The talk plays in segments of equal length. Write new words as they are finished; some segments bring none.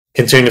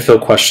Continuing to fill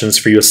questions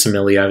for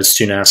usmle, I have a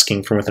student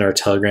asking from within our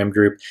Telegram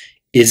group,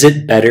 is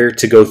it better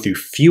to go through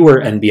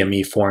fewer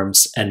NBME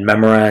forms and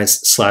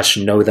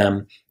memorize/know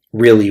them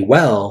really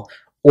well,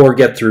 or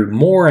get through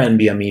more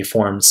NBME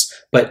forms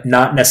but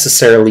not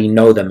necessarily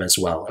know them as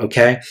well,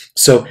 okay?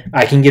 So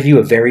I can give you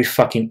a very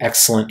fucking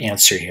excellent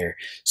answer here.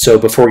 So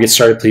before we get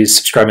started, please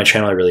subscribe to my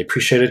channel. I really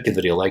appreciate it. Give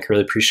the video a like,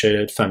 really appreciate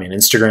it. Find me on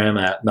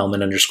Instagram at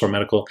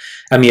mehlman_medical,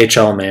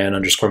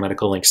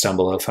 mehlman_medical, links down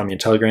below. Find me on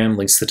Telegram,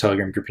 links to the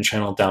Telegram group and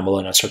channel down below,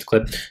 and I'll start the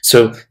clip.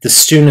 So the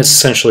student is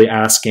essentially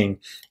asking,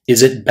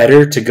 is it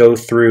better to go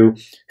through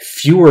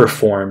fewer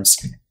forms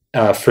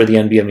for the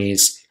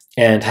NBMEs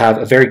and have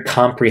a very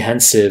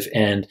comprehensive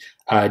and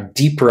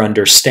deeper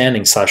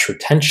understanding /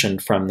 retention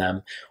from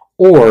them?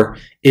 Or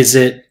is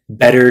it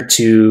better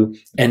to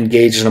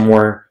engage in a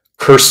more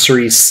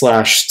cursory /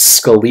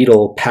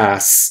 skeletal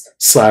pass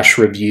 /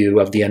 review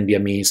of the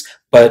NBMEs,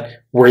 but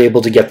we're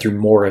able to get through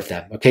more of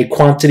them? Okay,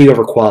 quantity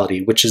over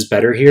quality, which is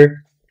better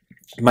here?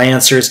 My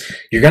answer is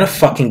you're going to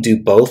fucking do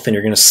both, and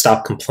you're going to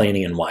stop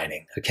complaining and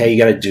whining. Okay,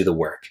 you got to do the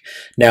work.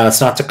 Now,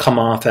 it's not to come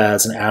off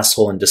as an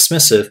asshole and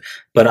dismissive,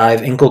 but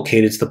I've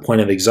inculcated to the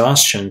point of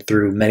exhaustion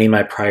through many of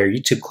my prior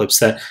YouTube clips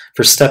that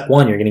for step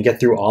 1, you're going to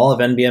get through all of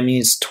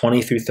NBMEs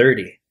 20 through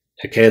 30.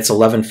 Okay, it's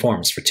 11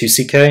 forms. For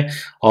 2CK,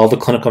 all the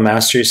Clinical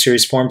Mastery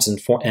Series forms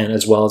and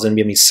as well as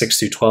NBME 6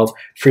 through 12,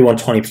 free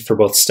 120 for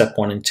both step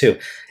 1 and 2.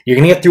 You're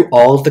going to get through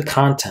all of the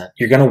content.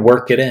 You're going to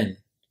work it in.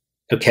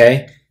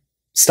 Okay?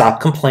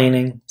 Stop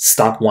complaining,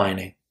 stop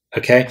whining,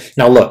 okay?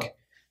 Now look,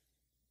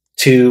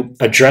 to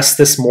address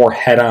this more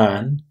head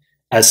on,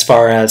 as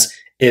far as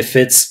if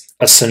it's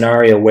a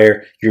scenario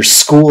where your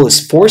school is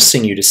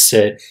forcing you to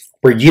sit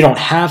where you don't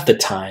have the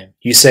time,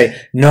 you say,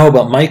 no,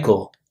 but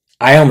Michael,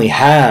 I only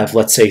have,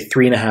 let's say,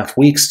 3.5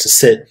 weeks to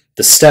sit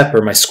the step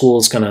or my school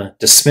is gonna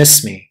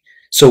dismiss me.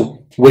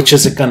 So which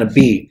is it gonna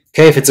be?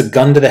 Okay, if it's a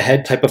gun to the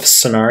head type of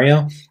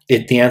scenario,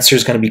 the answer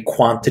is gonna be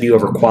quantity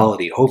over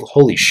quality.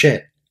 Holy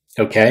shit.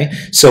 Okay,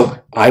 so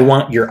I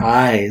want your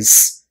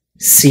eyes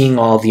seeing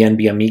all the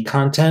NBME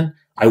content.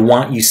 I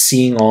want you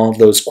seeing all of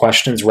those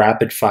questions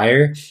rapid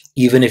fire,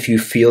 even if you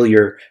feel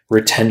your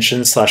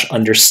retention /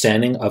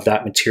 understanding of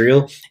that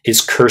material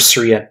is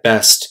cursory at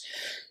best.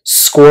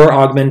 Score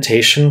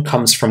augmentation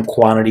comes from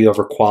quantity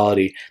over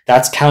quality.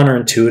 That's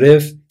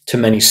counterintuitive to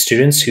many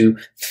students who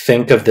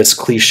think of this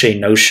cliche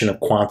notion of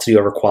quantity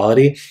over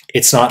quality.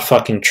 It's not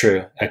fucking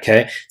true,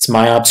 okay? It's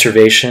my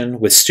observation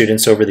with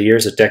students over the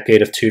years, a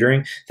decade of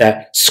tutoring,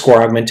 that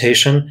score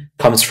augmentation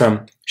comes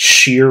from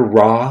sheer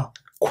raw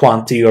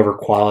quantity over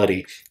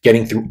quality,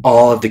 getting through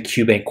all of the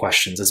QBank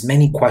questions, as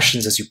many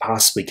questions as you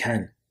possibly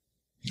can,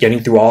 getting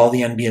through all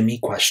the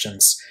NBME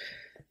questions.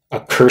 A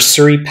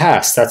cursory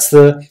pass, that's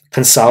the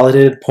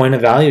consolidated point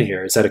of value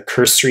here, is that a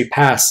cursory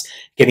pass,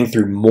 getting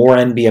through more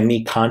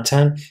NBME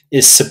content,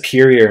 is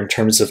superior in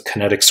terms of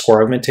kinetic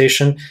score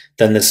augmentation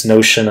than this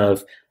notion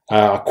of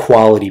a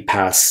quality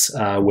pass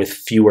with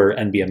fewer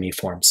NBME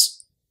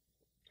forms.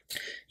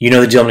 You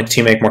know the deal. I'm going to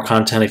continue to make more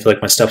content. If you like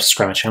my stuff,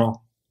 subscribe to my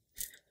channel.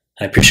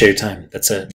 I appreciate your time. That's it.